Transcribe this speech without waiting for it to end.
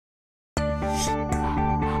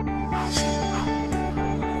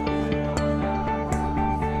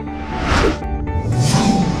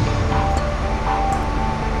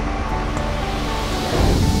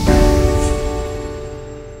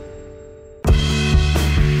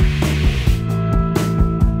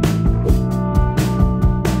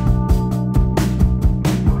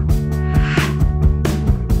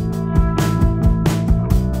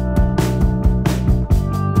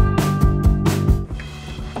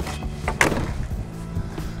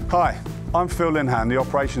Hi, I'm Phil Linhan, the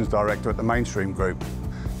Operations Director at the Mainstream Group.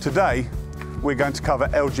 Today, we're going to cover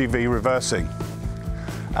LGV reversing,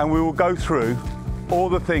 and we will go through all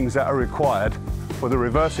the things that are required for the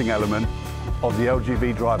reversing element of the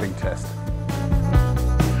LGV driving test.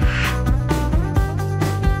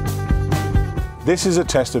 This is a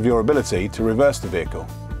test of your ability to reverse the vehicle.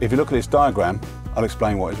 If you look at this diagram, I'll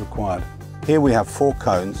explain what is required. Here we have 4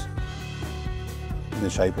 cones in the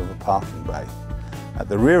shape of a parking bay. At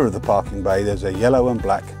the rear of the parking bay, there's a yellow and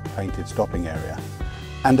black painted stopping area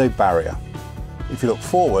and a barrier. If you look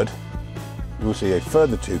forward, you will see a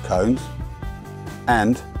further 2 cones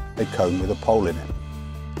and a cone with a pole in it.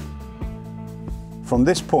 From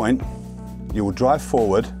this point, you will drive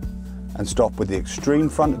forward and stop with the extreme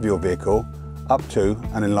front of your vehicle up to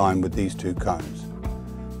and in line with these 2 cones.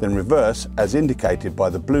 Then reverse as indicated by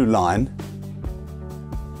the blue line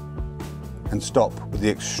and stop with the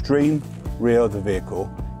extreme rear of the vehicle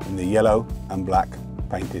in the yellow and black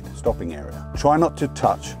painted stopping area. Try not to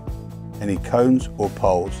touch any cones or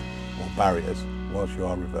poles or barriers whilst you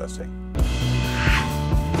are reversing.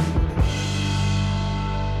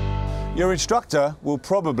 Your instructor will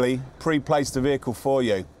probably pre-place the vehicle for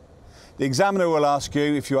you. The examiner will ask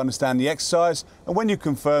you if you understand the exercise, and when you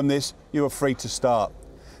confirm this, you are free to start.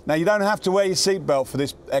 Now, you don't have to wear your seatbelt for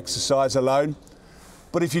this exercise alone,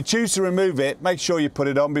 but if you choose to remove it, make sure you put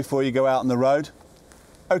it on before you go out on the road.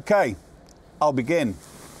 Okay, I'll begin.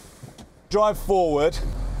 Drive forward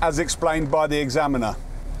as explained by the examiner.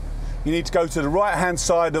 You need to go to the right-hand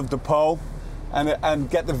side of the pole and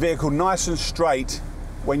get the vehicle nice and straight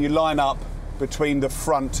when you line up between the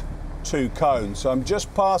front 2 cones. So I'm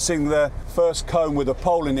just passing the first cone with a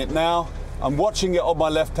pole in it now. I'm watching it on my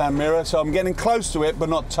left-hand mirror, so I'm getting close to it but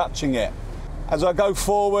not touching it. As I go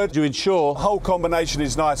forward, you ensure the whole combination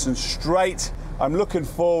is nice and straight. I'm looking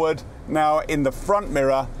forward now in the front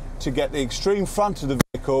mirror to get the extreme front of the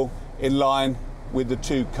vehicle in line with the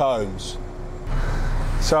 2 cones.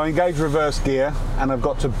 So I engage reverse gear and I've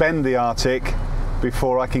got to bend the Artic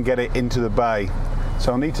before I can get it into the bay.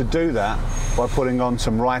 So I need to do that by putting on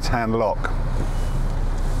some right-hand lock.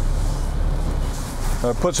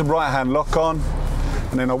 So I put some right-hand lock on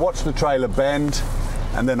and then I watch the trailer bend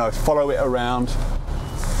and then I follow it around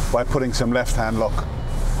by putting some left-hand lock.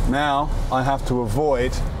 Now I have to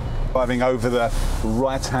avoid driving over the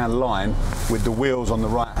right-hand line with the wheels on the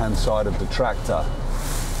right-hand side of the tractor.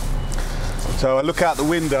 So I look out the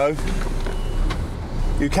window.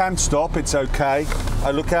 You can stop, it's okay.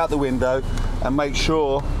 I look out the window and make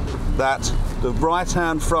sure that the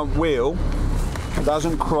right-hand front wheel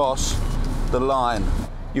doesn't cross the line.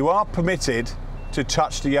 You are permitted to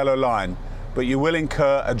touch the yellow line, but you will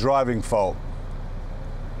incur a driving fault.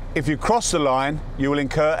 If you cross the line, you will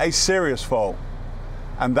incur a serious fault,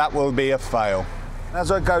 and that will be a fail.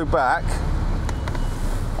 As I go back,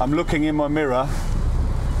 I'm looking in my mirror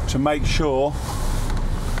to make sure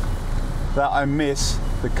that I miss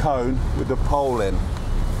the cone with the pole in.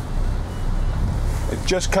 It's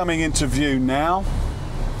just coming into view now,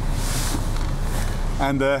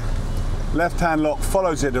 and the left-hand lock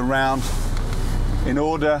follows it around in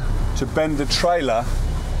order to bend the trailer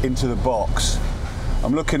into the box.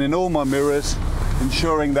 I'm looking in all my mirrors,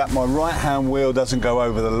 ensuring that my right-hand wheel doesn't go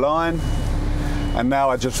over the line, and now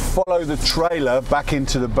I just follow the trailer back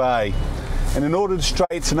into the bay. And in order to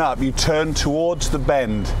straighten up, you turn towards the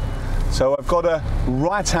bend. So I've got a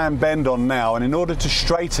right-hand bend on now, and in order to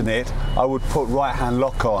straighten it, I would put right-hand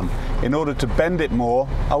lock on. In order to bend it more,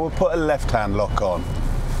 I would put a left-hand lock on.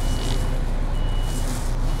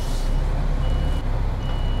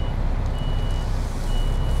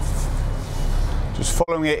 Just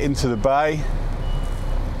following it into the bay.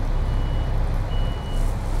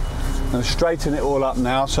 And straighten it all up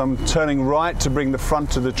now, so I'm turning right to bring the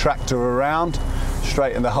front of the tractor around,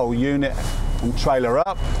 straighten the whole unit and trailer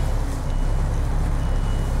up.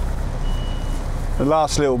 The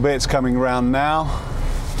last little bit's coming around now.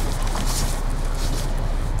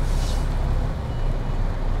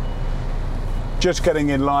 Just getting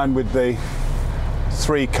in line with the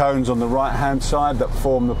 3 cones on the right hand side that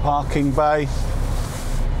form the parking bay.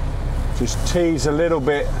 Just tease a little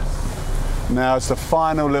bit. Now it's the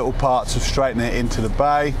final little parts of straightening it into the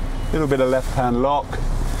bay. A little bit of left-hand lock.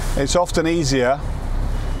 It's often easier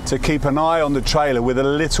to keep an eye on the trailer with a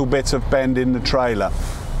little bit of bend in the trailer.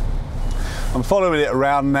 I'm following it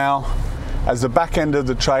around now as the back end of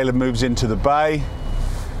the trailer moves into the bay.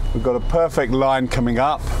 We've got a perfect line coming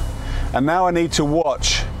up, and now I need to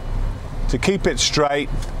watch to keep it straight.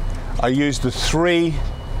 I use the 3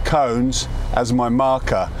 cones as my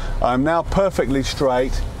marker. I'm now perfectly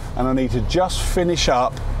straight, and I need to just finish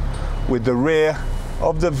up with the rear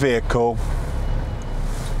of the vehicle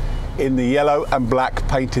in the yellow and black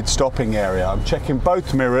painted stopping area. I'm checking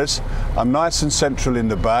both mirrors. I'm nice and central in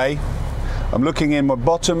the bay. I'm looking in my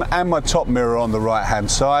bottom and my top mirror on the right hand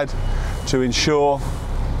side to ensure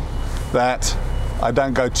that I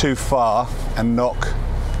don't go too far and knock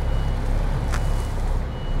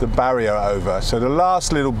the barrier over. So the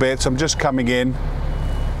last little bits, I'm just coming in,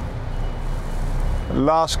 the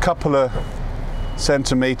last couple of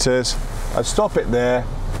centimeters, I stop it there.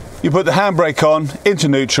 You put the handbrake on, into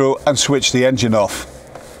neutral, and switch the engine off.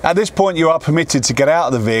 At this point you are permitted to get out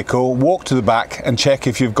of the vehicle, walk to the back and check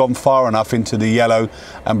if you've gone far enough into the yellow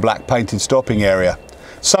and black painted stopping area.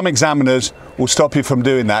 Some examiners will stop you from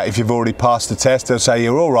doing that if you've already passed the test. They'll say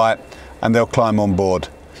you're all right and they'll climb on board.